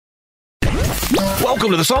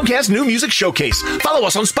Welcome to the SongCast New Music Showcase. Follow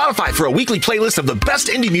us on Spotify for a weekly playlist of the best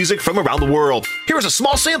indie music from around the world. Here is a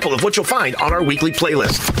small sample of what you'll find on our weekly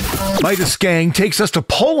playlist. Midas Gang takes us to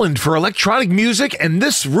Poland for electronic music, and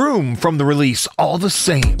This Room from the release, All the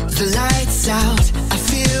Same. The lights out, I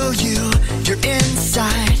feel you. You're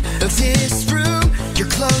inside of this room. You're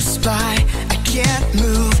close by, I can't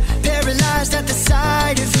move. Paralyzed at the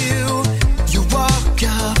sight of you. You walk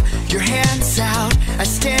up, your hands out, I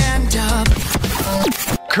stand up.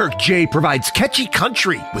 Kirk J provides catchy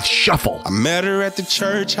country with Shuffle. I met her at the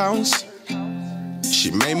church house. She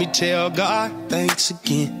made me tell God thanks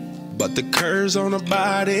again. But the curves on her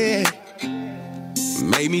body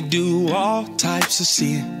made me do all types of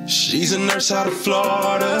sin. She's a nurse out of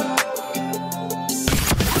Florida.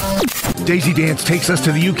 Daisy Dance takes us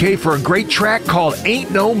to the UK for a great track called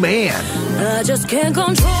Ain't No Man. I just can't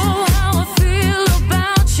control how I feel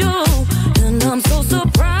about you, and I'm so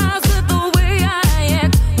surprised at the way I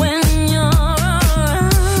act when you're around.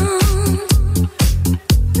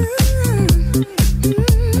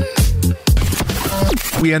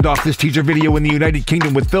 We end off this teaser video in the United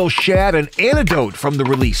Kingdom with Phil Shad, an antidote from the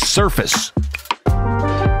release Surface.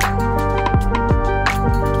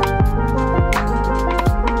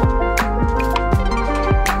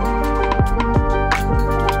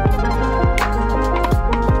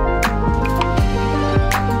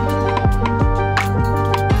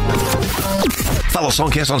 Follow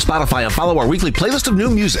SongCast on Spotify and follow our weekly playlist of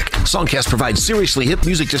new music. SongCast provides seriously hip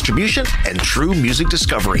music distribution and true music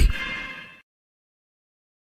discovery.